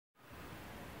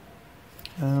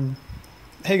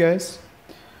Hey guys,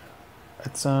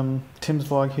 it's Tim's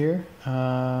vlog here.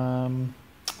 I've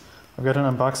got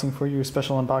an unboxing for you, a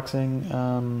special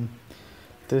unboxing.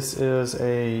 This is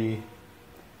a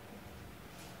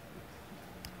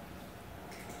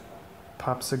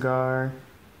PopSugar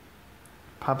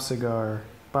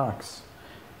box.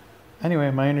 Anyway,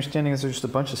 my understanding is there's just a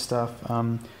bunch of stuff.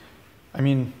 I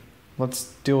mean,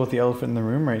 let's deal with the elephant in the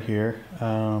room right here.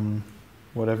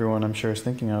 What everyone I'm sure is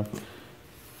thinking of.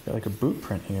 Got like a boot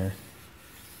print here.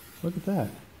 Look at that.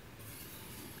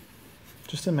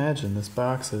 Just imagine this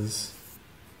box has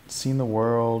seen the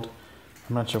world.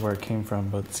 I'm not sure where it came from,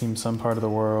 but it seems some part of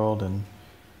the world, and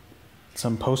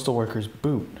some postal worker's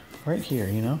boot right here,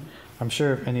 you know? I'm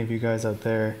sure if any of you guys out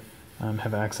there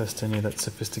have access to any of that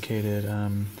sophisticated,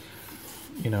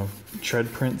 you know,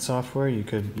 tread print software, you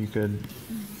could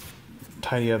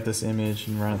tidy up this image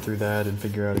and run it through that and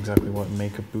figure out exactly what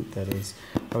make of boot that is.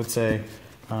 I would say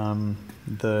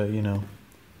the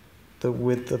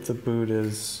width of the boot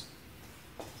is,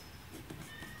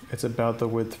 it's about the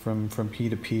width from P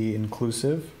to P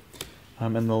inclusive,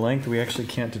 and the length we actually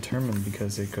can't determine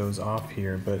because it goes off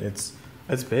here, but it's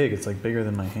big. It's like bigger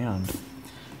than my hand.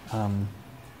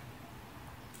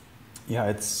 Yeah,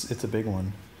 it's a big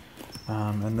one.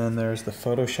 And then there's the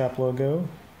Photoshop logo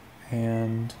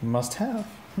and must have.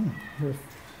 There are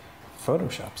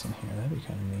Photoshops in here. That'd be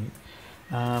kind of neat.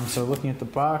 So looking at the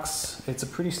box, it's a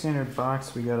pretty standard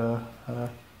box. We got a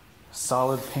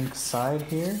solid pink side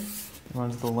here. It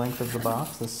runs the length of the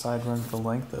box. This side runs the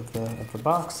length of the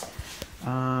box.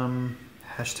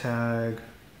 Hashtag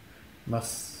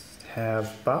must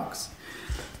have box.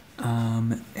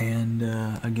 And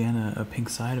again, a pink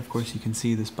side. Of course, you can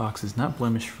see this box is not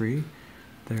blemish free.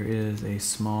 There is a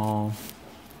small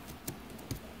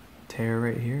tear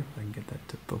right here. If I can get that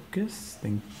to focus.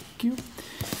 Thank you.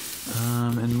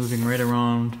 And moving right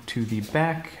around to the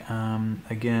back,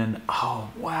 again, oh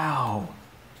wow,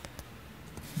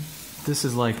 this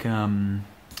is like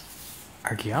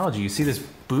archaeology. You see this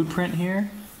boot print here?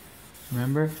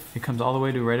 Remember? It comes all the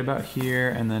way to right about here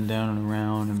and then down and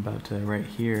around and about to right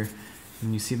here.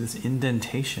 And you see this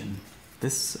indentation.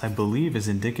 This, I believe, is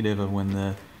indicative of when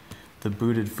the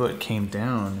booted foot came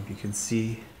down. If you can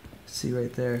see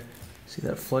right there. See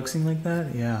that flexing like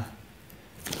that? Yeah.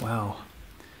 Wow.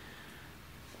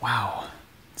 Wow.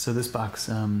 So this box,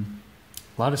 a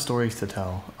lot of stories to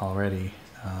tell already.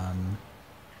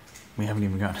 We haven't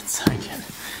even gotten inside yet.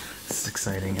 This is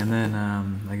exciting. And then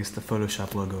I guess the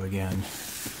Photoshop logo again.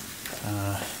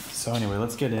 So anyway,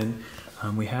 let's get in.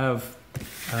 We have,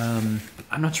 I'm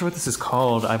not sure what this is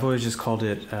called. I've always just called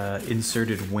it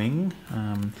inserted wing.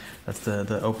 That's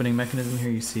the opening mechanism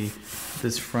here. You see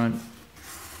this front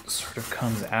sort of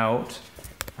comes out.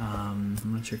 I'm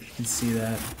not sure if you can see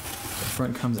that. The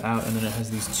front comes out and then it has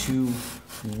these two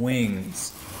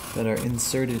wings that are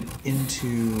inserted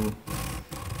into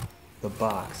the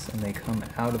box, and they come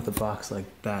out of the box like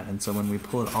that. And so when we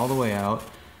pull it all the way out,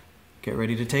 get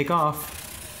ready to take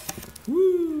off.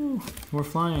 Woo! We're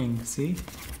flying, see?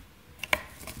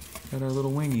 Got our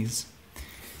little wingies.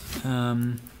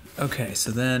 Okay, so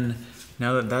then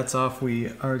now that that's off, we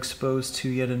are exposed to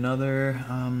yet another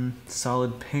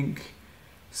solid pink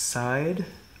side.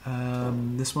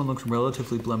 This one looks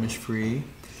relatively blemish free.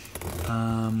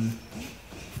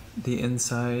 The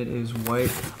inside is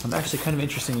white. Actually kind of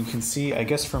interesting. You can see, I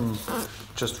guess from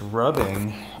just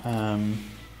rubbing,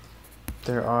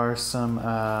 there are some,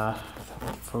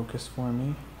 focus for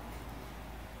me.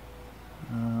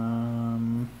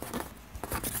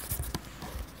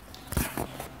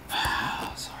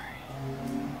 Sorry.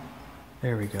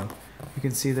 There we go. You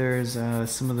can see there's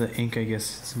some of the ink, I guess,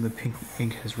 some of the pink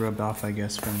ink has rubbed off, I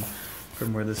guess,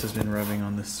 from where this has been rubbing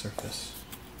on this surface.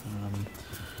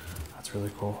 That's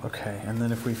really cool. Okay, and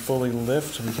then if we fully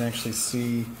lift, we can actually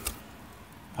see,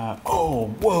 oh,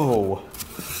 whoa!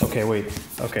 Okay, wait,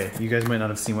 okay, you guys might not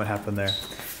have seen what happened there.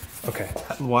 Okay,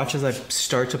 watch as I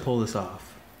start to pull this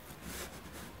off.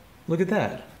 Look at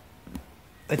that.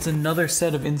 It's another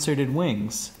set of inserted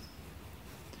wings.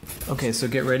 Okay, so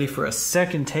get ready for a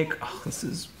second take. Oh, this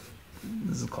is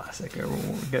a classic.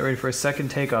 Get ready for a second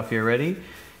takeoff here. Ready?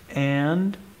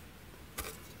 And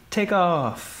take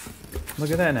off.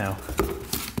 Look at that now.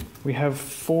 We have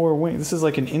 4 wings. This is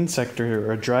like an insect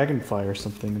or a dragonfly or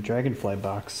something. A dragonfly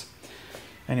box.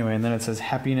 Anyway, and then it says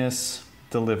happiness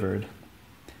delivered.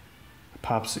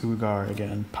 PopSugar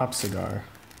again. PopSugar.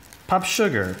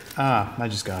 PopSugar. Ah, I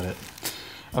just got it.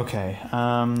 Okay.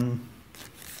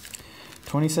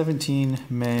 2017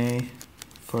 May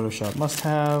Photoshop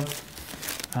must-have.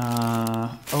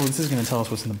 Oh, this is going to tell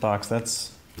us what's in the box.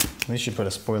 They should put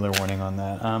a spoiler warning on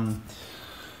that.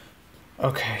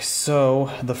 Okay,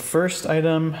 so the first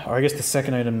item, or I guess the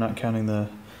second item, not counting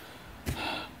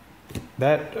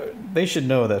that they should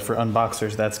know that for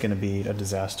unboxers, that's going to be a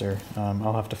disaster.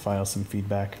 I'll have to file some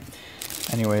feedback.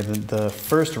 Anyway, the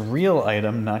first real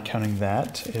item, not counting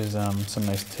that, is some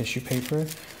nice tissue paper.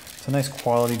 It's a nice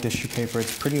quality tissue paper.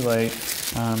 It's pretty light.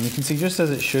 You can see just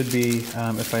as it should be,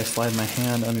 if I slide my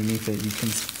hand underneath it, you can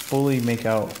fully make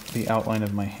out the outline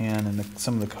of my hand and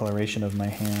some of the coloration of my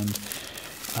hand.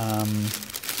 I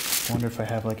wonder if I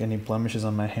have like any blemishes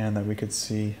on my hand that we could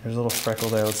see. There's a little freckle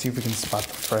there. Let's see if we can spot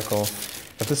the freckle.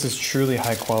 If this is truly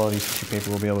high quality tissue paper,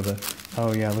 we'll be able to,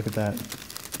 oh yeah, look at that.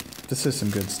 This is some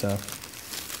good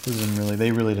stuff. This is really,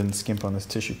 they really didn't skimp on this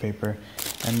tissue paper.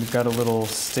 And we've got a little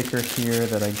sticker here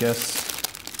that I guess,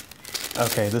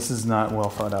 okay, this is not well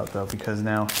thought out though, because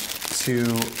now to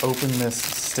open this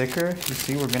sticker, you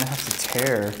see we're gonna have to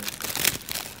tear.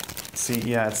 See,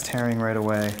 yeah, it's tearing right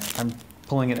away. I'm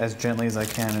pulling it as gently as I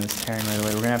can and it's tearing right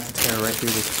away. We're gonna have to tear right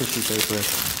through this tissue paper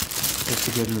just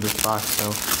to get into this box.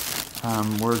 So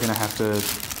we're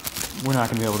not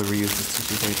gonna be able to reuse this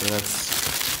tissue paper. That's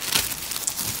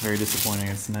very disappointing.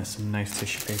 It's some nice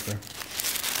tissue paper.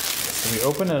 So we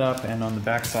open it up, and on the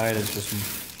back side is just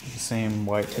the same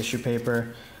white tissue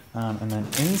paper. And then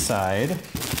inside,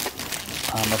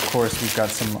 of course, we've got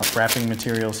some wrapping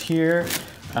materials here.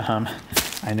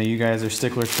 I know you guys are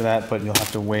sticklers for that, but you'll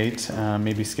have to wait.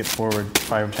 Maybe skip forward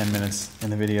 5 or 10 minutes in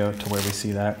the video to where we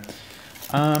see that.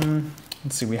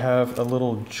 Let's see, we have a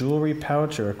little jewelry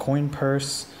pouch or a coin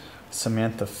purse,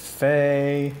 Samantha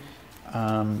Faye.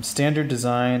 Standard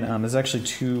design. There's actually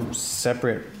 2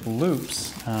 separate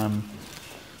loops.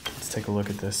 Let's take a look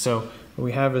at this. So what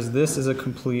we have is this is a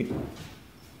complete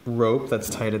rope that's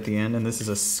tied at the end, and this is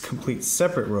a complete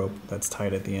separate rope that's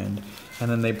tied at the end.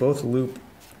 And then they both loop.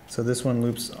 So this one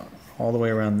loops all the way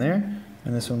around there,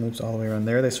 and this one loops all the way around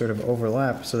there. They sort of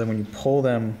overlap, so that when you pull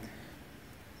them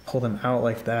out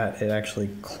like that, it actually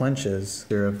clenches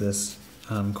there of this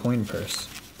coin purse.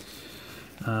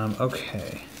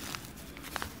 Okay.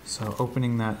 So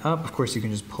opening that up, of course you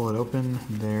can just pull it open.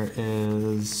 There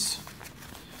is,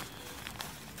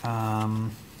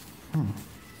 I'm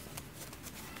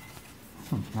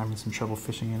having some trouble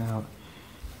fishing it out.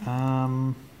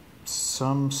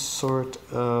 Some sort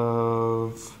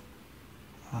of,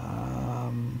 I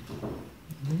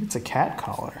think it's a cat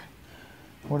collar.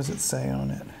 What does it say on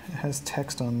it? It has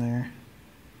text on there.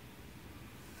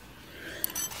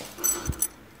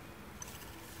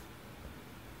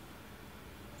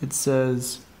 It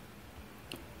says,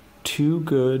 too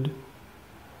good,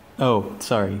 oh,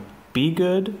 sorry, be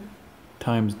good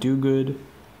times do good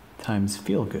times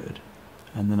feel good.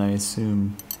 And then I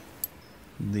assume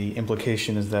the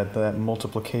implication is that that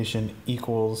multiplication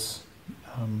equals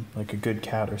like a good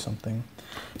cat or something.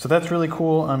 So that's really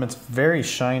cool. It's very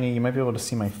shiny. You might be able to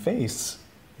see my face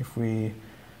if we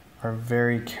are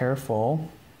very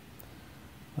careful.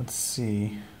 Let's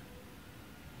see.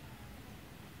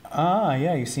 Ah,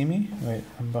 yeah, you see me? Wait,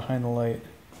 I'm behind the light.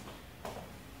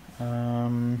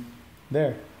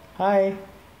 There. Hi.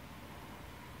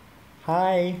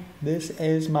 Hi, this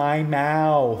is my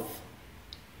mouth.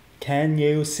 Can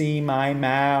you see my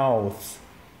mouth?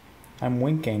 I'm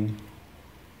winking.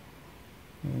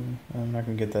 I'm not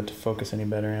gonna get that to focus any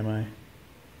better, am I?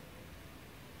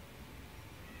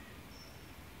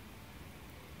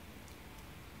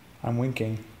 I'm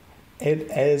winking.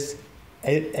 It is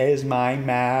my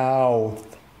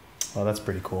mouth. Well, that's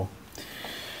pretty cool.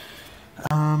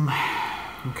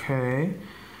 Okay.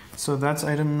 So that's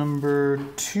item number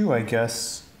 2, I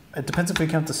guess. It depends if we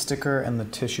count the sticker and the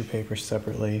tissue paper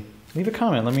separately. Leave a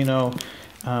comment. Let me know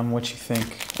what you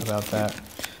think about that.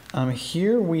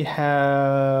 Here we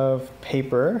have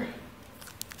paper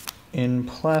in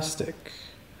plastic.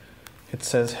 It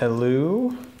says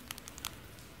hello.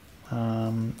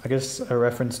 I guess a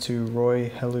reference to Roy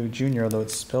Helou Jr., although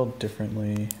it's spelled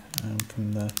differently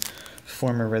from the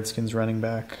former Redskins running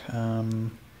back.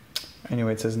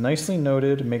 Anyway, it says, nicely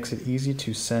noted, makes it easy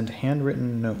to send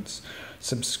handwritten notes.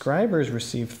 Subscribers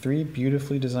receive 3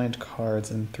 beautifully designed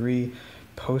cards and 3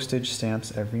 postage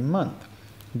stamps every month.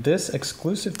 This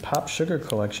exclusive PopSugar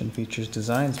collection features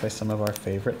designs by some of our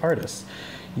favorite artists.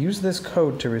 Use this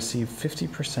code to receive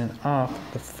 50% off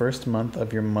the first month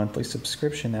of your monthly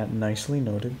subscription at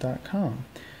nicelynoted.com.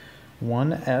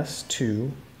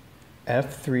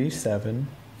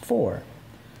 1S2F374.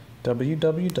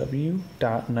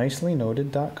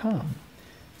 www.nicelynoted.com.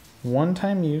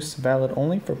 One-time use, valid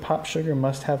only for PopSugar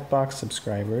must-have box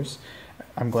subscribers.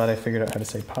 I'm glad I figured out how to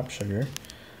say PopSugar.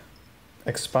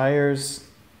 Expires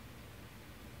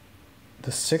the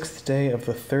 6th day of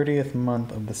the 30th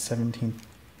month of the 17th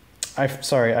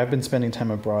Sorry, I've been spending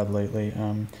time abroad lately.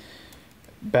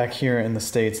 Back here in the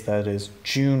States, that is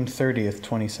June 30th,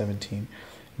 2017.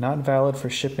 Not valid for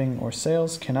shipping or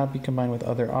sales, cannot be combined with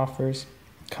other offers.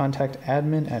 Contact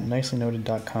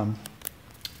admin@nicelynoted.com.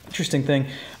 Interesting thing,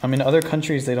 in other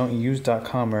countries they don't use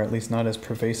 .com, or at least not as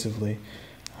pervasively.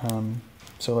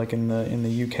 So like in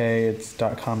the UK, it's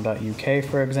 .com.uk,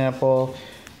 for example.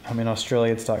 In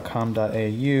Australia, it's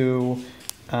 .com.au.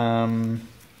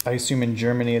 I assume in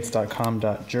Germany, it's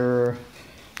 .com.jur.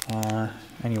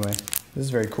 Anyway, this is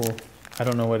very cool. I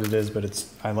don't know what it is, but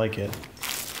I like it.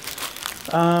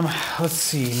 Let's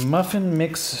see, muffin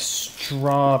mix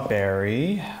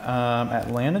strawberry,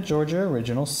 Atlanta, Georgia,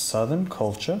 original, Southern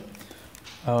culture.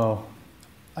 Oh,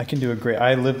 I can do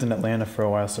I lived in Atlanta for a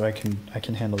while, so I can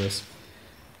handle this.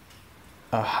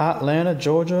 A Hotlanta,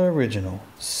 Georgia original,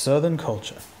 Southern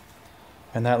culture.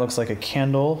 And that looks like a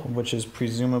candle, which is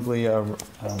presumably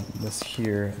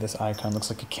this icon looks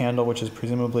like a candle, which is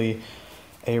presumably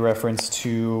a reference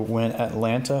to when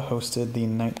Atlanta hosted the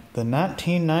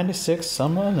 1996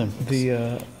 Summer Olympics.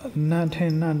 The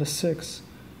 1996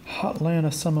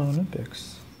 Hotlanta Summer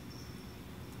Olympics.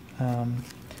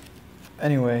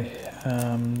 Anyway,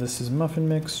 this is muffin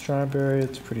mix, strawberry.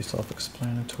 It's pretty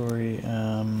self-explanatory.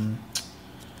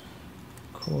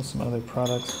 Cool, some other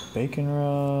products. Bacon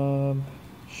rub,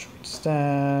 short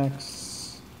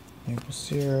stacks, maple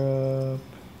syrup.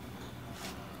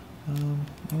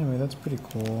 Anyway, that's pretty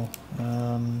cool.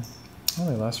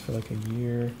 Only lasts for like a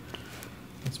year.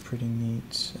 That's pretty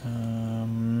neat.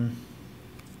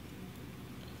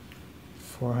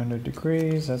 400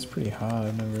 degrees, that's pretty hot.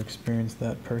 I've never experienced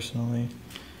that personally.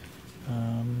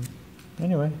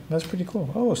 Anyway, that's pretty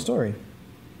cool. Oh, a story.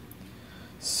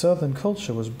 Southern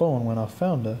culture was born when our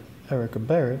founder, Erica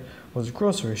Barrett, was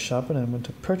grocery shopping and went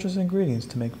to purchase ingredients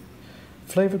to make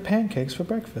flavored pancakes for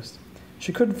breakfast.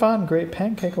 She couldn't find great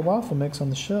pancake or waffle mix on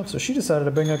the shelf, so she decided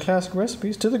to bring her classic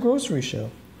recipes to the grocery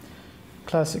shelf.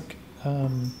 Classic,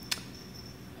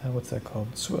 what's that called?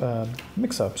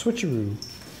 Mix-up, switcheroo.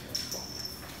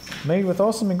 Made with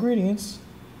awesome ingredients,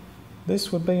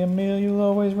 this would be a meal you'll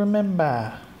always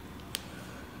remember.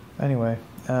 Anyway,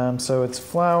 so it's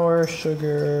flour,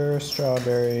 sugar,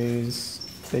 strawberries,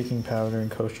 baking powder, and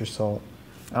kosher salt.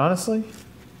 Honestly,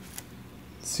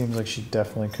 it seems like she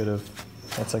definitely could have.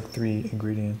 That's like 3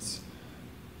 ingredients.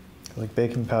 Like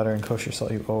baking powder and kosher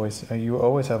salt, you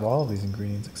always have all of these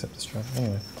ingredients except the strawberry.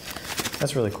 Anyway,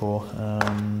 that's really cool.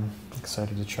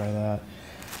 Excited to try that.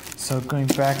 So going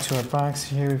back to our box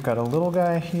here, we've got a little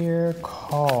guy here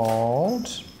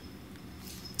called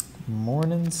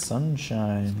Morning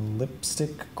Sunshine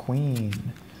Lipstick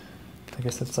Queen. I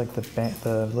guess that's like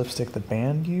the lipstick the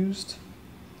band used.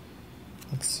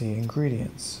 Let's see,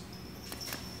 ingredients.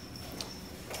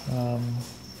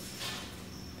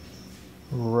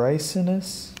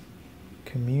 Ricinus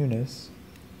communis,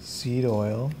 seed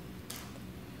oil.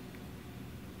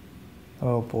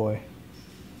 Oh boy,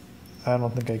 I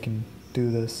don't think I can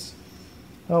do this.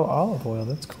 Oh, olive oil,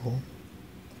 that's cool.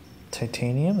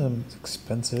 Titanium, it's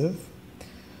expensive.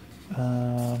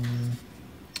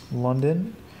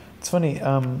 London. It's funny,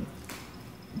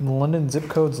 London zip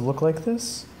codes look like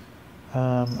this.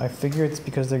 I figure it's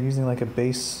because they're using like a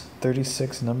base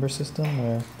 36 number system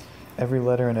where every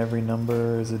letter and every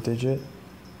number is a digit.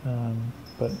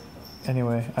 But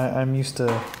anyway, I'm used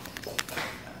to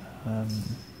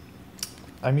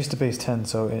base 10,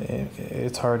 so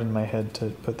it's hard in my head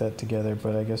to put that together,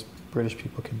 but I guess British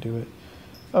people can do it.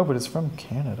 Oh, but it's from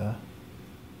Canada.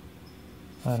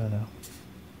 I don't know.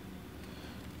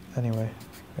 Anyway,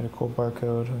 got a cool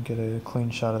barcode. I'll get a clean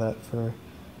shot of that for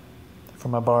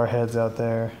my bar heads out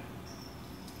there.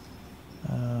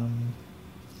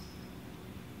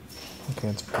 Okay,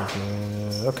 that's pretty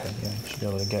good. Okay, yeah, you should be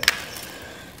able to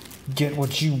get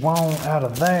what you want out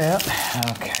of that.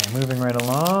 Okay, moving right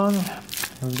along.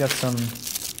 We've got some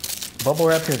bubble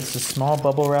wrap here. It's a small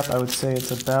bubble wrap. I would say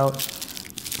it's about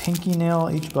pinky nail.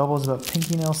 Each bubble is about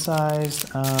pinky nail sized.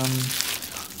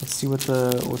 Let's see what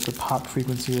the pop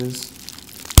frequency is.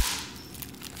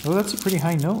 Oh, that's a pretty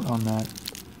high note on that.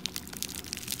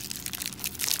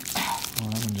 Oh,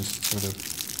 that one just sort of.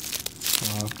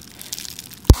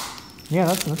 Yeah,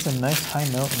 that's a nice high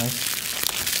note,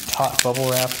 nice taut bubble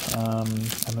wrap.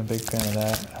 I'm a big fan of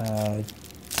that.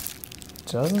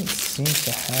 Doesn't seem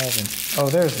to have an. Oh,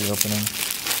 there's the opening.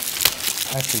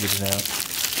 I figured it out.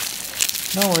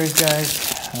 No worries, guys.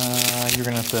 You're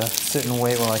gonna have to sit and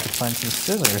wait while I can find some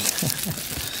scissors.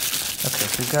 Okay,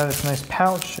 so we've got this nice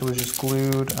pouch. It was just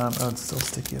glued. Oh, it's still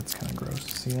sticky. That's kind of gross.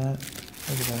 See that?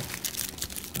 Look at that.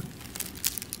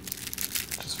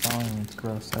 Just following me. It's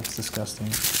gross. That's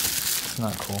disgusting. It's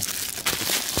not cool. I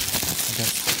guess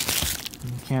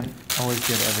you can't always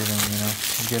get everything, you know.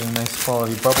 You get a nice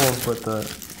quality bubbles, but the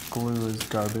glue is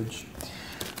garbage.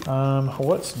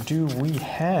 What do we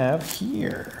have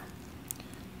here?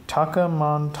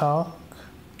 Takamontok,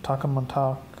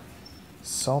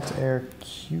 salt air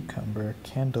cucumber,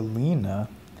 candelina.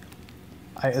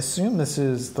 I assume this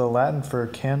is the Latin for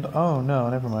candle. Oh no,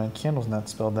 never mind. Candle's not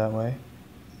spelled that way.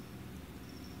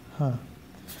 Huh.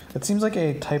 It seems like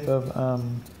a type of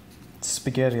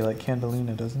spaghetti, like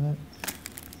candelina, doesn't it?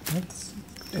 It's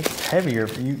heavier.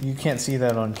 You can't see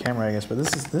that on camera, I guess, but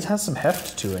this has some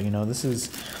heft to it. You know, this is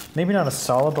maybe not a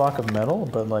solid block of metal,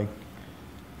 but like,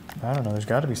 I don't know. There's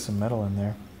got to be some metal in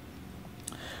there.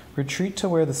 Retreat to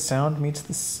where the sound meets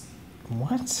the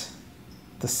what?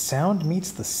 The sound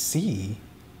meets the sea?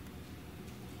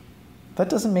 That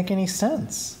doesn't make any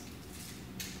sense.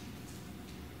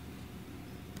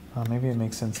 Oh, maybe it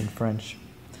makes sense in French.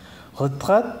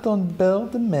 Retraite en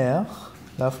bord de mer,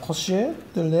 la fraîcheur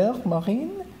de l'air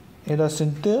marine et la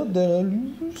senteur de la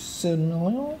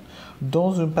hallucination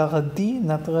dans un paradis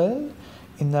naturel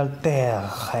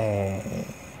inaltéré.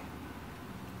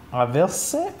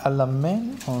 Averse à la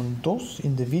main en dos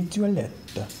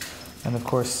individuelette. And of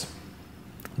course,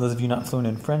 those of you not fluent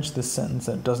in French, this sentence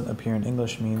that doesn't appear in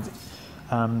English means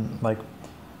like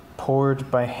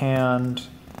poured by hand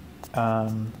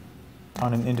on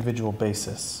an individual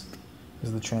basis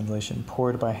is the translation.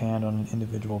 Poured by hand on an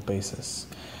individual basis.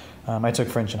 I took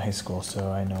French in high school,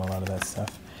 so I know a lot of that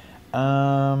stuff.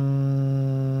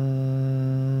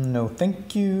 No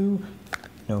thank you.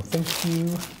 No thank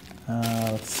you.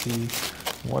 Let's see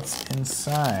what's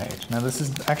inside. Now this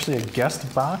is actually a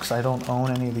guest box. I don't own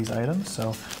any of these items,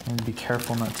 so I'm going to be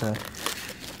careful not to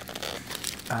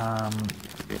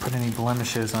put any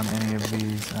blemishes on any of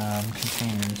these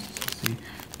containers. Let's see,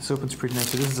 this opens pretty nice.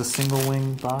 So this is a single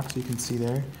wing box, you can see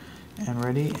there. And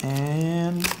ready,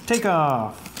 and take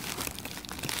off.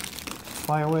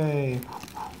 Fly away.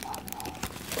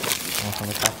 Oh,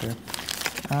 helicopter.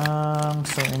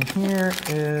 So in here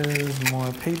is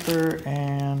more paper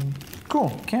and cool,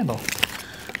 candle.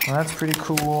 Well, that's pretty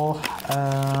cool.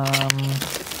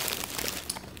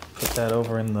 Put that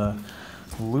over in the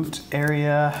loot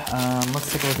area.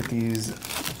 Let's take a look at these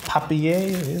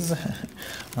papiers.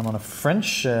 I'm on a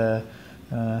French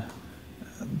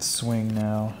swing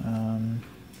now.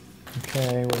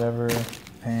 Okay, whatever.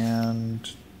 And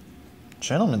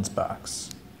gentleman's box.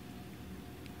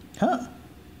 Huh.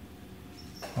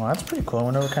 Well, that's pretty cool. I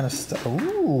wonder what kind of stuff.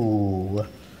 Ooh.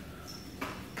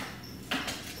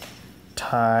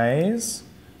 Ties,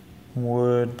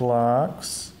 wood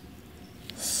blocks,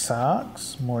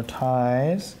 socks, more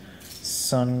ties,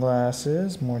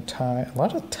 sunglasses, more tie. A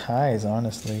lot of ties,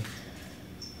 honestly.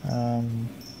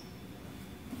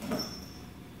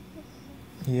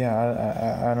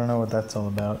 Yeah, I don't know what that's all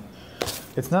about.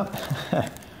 It's not.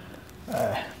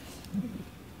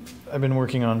 I've been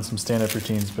working on some stand-up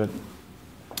routines, but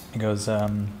it goes,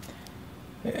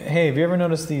 hey, have you ever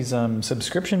noticed these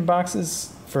subscription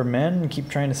boxes for men keep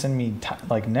trying to send me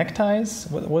like neckties?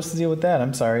 What's the deal with that?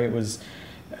 I'm sorry, it was,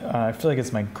 I feel like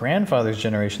it's my grandfather's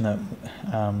generation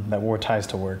that wore ties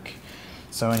to work.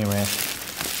 So anyway,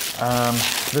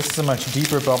 this is a much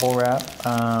deeper bubble wrap.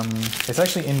 It's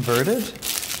actually inverted,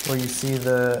 where you see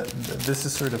this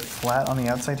is sort of flat on the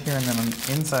outside here, and then on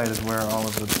the inside is where all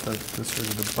of the sort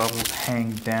of the bubbles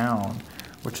hang down.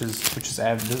 Which is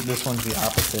this one's the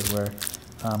opposite, where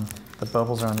the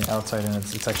bubbles are on the outside and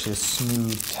it's actually a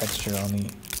smooth texture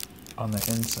on the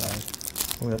inside.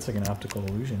 Oh, that's like an optical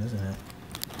illusion, isn't it?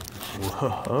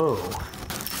 Whoa.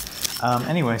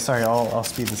 Anyway, sorry, I'll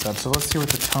speed this up. So let's see what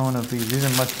the tone of these. These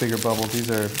are much bigger bubbles.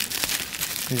 These are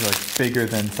like bigger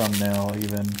than thumbnail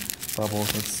even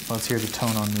bubbles. Let's hear the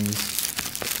tone on these.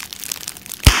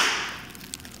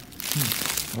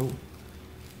 Oh,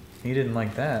 he didn't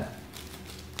like that.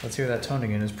 Let's hear that tone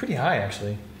again. It's pretty high,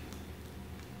 actually.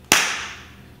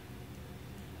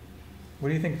 What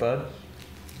do you think, bud?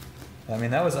 I mean,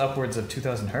 that was upwards of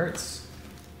 2,000 hertz.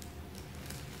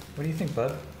 What do you think,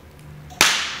 bud?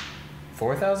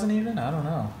 4,000 even? I don't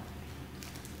know.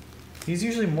 He's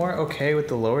usually more okay with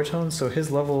the lower tones, so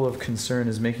his level of concern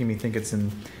is making me think it's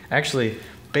actually,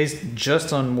 based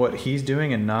just on what he's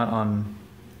doing and not on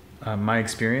my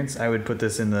experience, I would put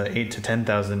this in the 8,000 to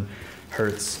 10,000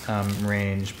 hertz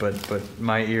range, but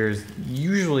my ears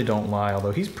usually don't lie,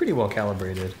 although he's pretty well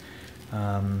calibrated.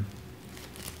 Let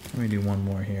me do one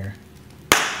more here.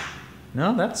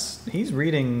 No, he's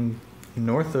reading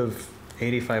north of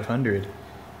 8,500.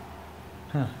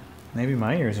 Huh, maybe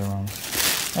my ears are wrong.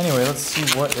 Anyway, let's see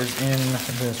what is in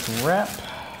this wrap.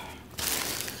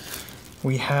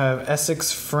 We have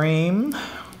Essex frame,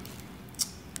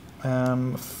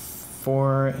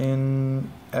 4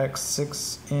 in X,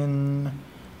 6 in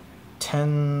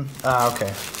 10.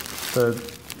 Okay. The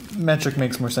metric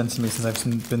makes more sense to me since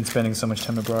I've been spending so much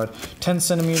time abroad. 10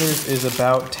 centimeters is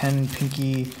about 10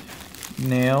 pinky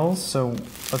nails. So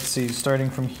let's see, starting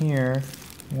from here,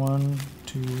 1,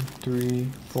 2, 3,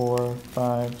 4,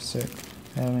 5, 6,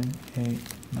 7, 8,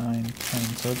 9, 10.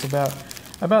 So it's about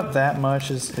that much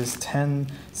is 10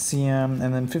 cm,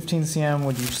 and then 15 cm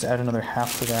would you just add another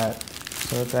half to that.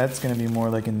 So that's going to be more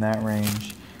like in that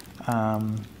range.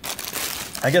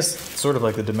 I guess sort of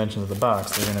like the dimensions of the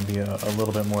box, they're going to be a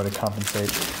little bit more to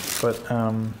compensate. But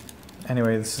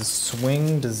anyway, this is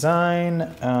swing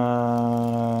design,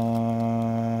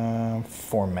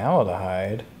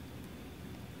 formaldehyde.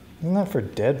 Isn't that for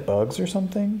dead bugs or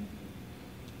something?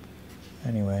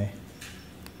 Anyway,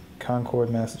 Concord,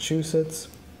 Massachusetts.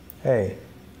 Hey,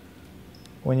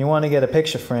 when you want to get a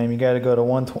picture frame, you got to go to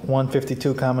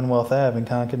 152 Commonwealth Ave in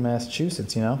Concord,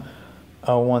 Massachusetts, you know?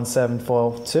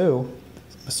 01742,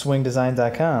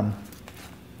 swingdesign.com.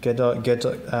 Get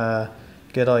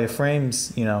all your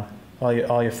frames, you know,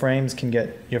 all your frames can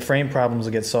get, your frame problems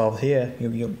will get solved here.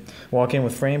 You walk in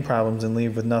with frame problems and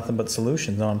leave with nothing but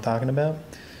solutions. Know what I'm talking about?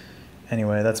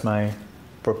 Anyway, that's my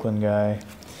Brooklyn guy.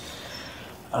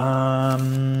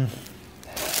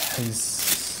 He's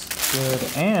good,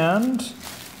 and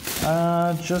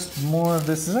just more of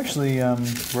this. Is actually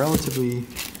relatively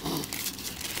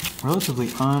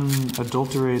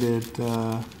unadulterated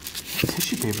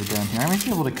tissue paper down here. I'm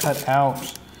actually able to cut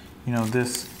out, you know,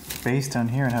 this base down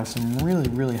here and have some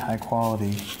really high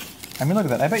quality. I mean, look at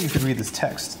that. I bet you could read this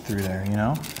text through there, you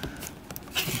know?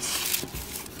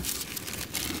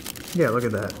 Yeah, look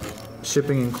at that.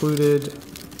 Shipping included.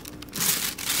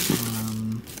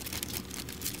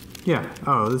 Yeah.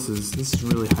 Oh, this is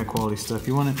really high quality stuff.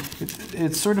 You want to?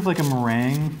 It's sort of like a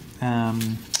meringue.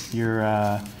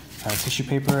 Your tissue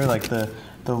paper, like the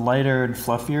lighter and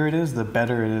fluffier it is, the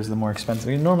better it is, the more expensive.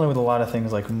 I mean, normally with a lot of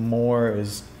things, like more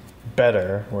is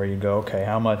better. Where you go, okay,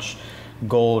 how much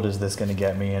gold is this going to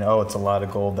get me? And oh, it's a lot of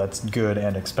gold. That's good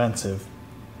and expensive.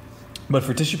 But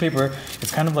for tissue paper,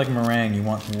 it's kind of like meringue. You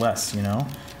want less, you know?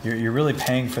 You're really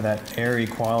paying for that airy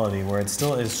quality where it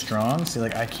still is strong. See,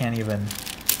 like I can't even,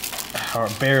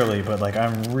 barely, but like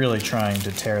I'm really trying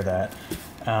to tear that.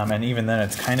 And even then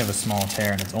it's kind of a small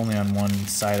tear and it's only on one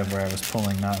side of where I was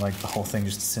pulling, not like the whole thing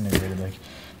just disintegrated like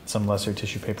some lesser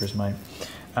tissue papers might.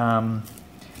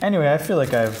 Anyway, I feel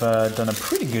like I've done a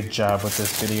pretty good job with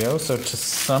this video. So to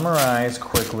summarize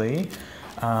quickly,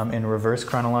 in reverse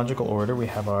chronological order, we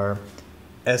have our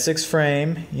Essex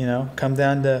frame, you know, come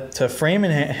down to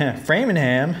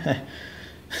Framingham.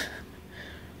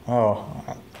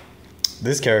 Oh,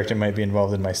 this character might be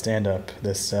involved in my stand-up,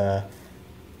 this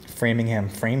Framingham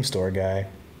frame store guy.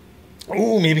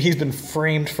 Ooh, maybe he's been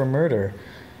framed for murder.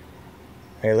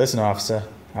 Hey, listen, officer,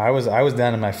 I was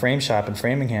down in my frame shop in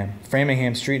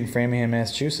Framingham Street in Framingham,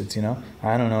 Massachusetts, you know.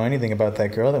 I don't know anything about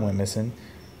that girl that went missing.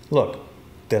 Look,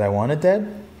 did I want her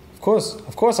dead? Of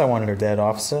course I wanted her dead,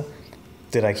 officer.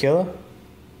 Did I kill her?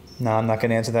 No, I'm not going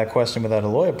to answer that question without a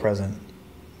lawyer present.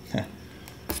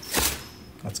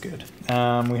 That's good.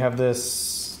 We have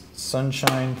this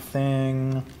sunshine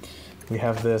thing. We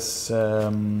have this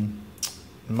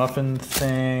muffin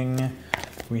thing.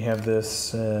 We have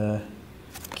this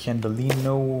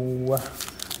candelino.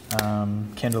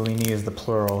 Candelini is the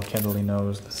plural.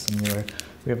 Candelino is the singular.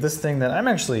 We have this thing that I'm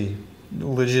actually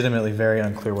legitimately very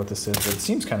unclear what this is, but it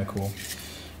seems kind of cool.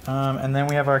 And then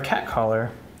we have our cat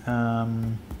collar,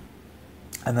 and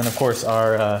then of course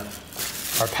our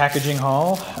packaging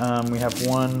haul. We have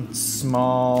one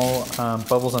small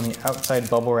bubbles on the outside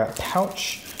bubble wrap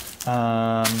pouch,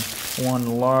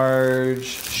 one large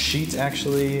sheet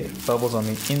actually, bubbles on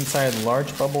the inside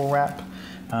large bubble wrap.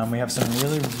 We have some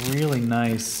really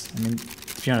nice, I mean,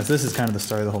 to be honest, this is kind of the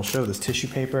start of the whole show, this tissue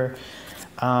paper.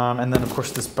 And then of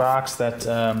course this box that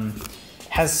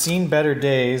has seen better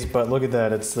days, but look at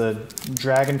that. It's the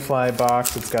dragonfly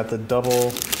box. It's got the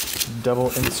double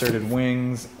inserted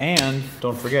wings, and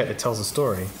don't forget, it tells a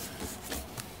story.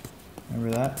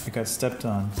 Remember that? It got stepped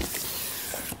on.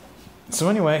 So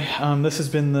anyway, this has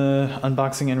been the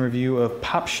unboxing and review of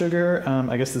PopSugar.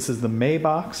 I guess this is the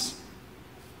Maybach.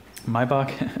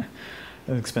 Maybach,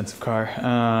 an expensive car.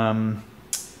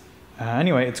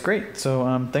 Anyway, it's great.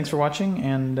 So thanks for watching,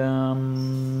 and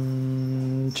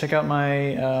check out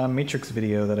my Matrix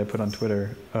video that I put on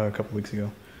Twitter a couple weeks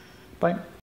ago. Bye.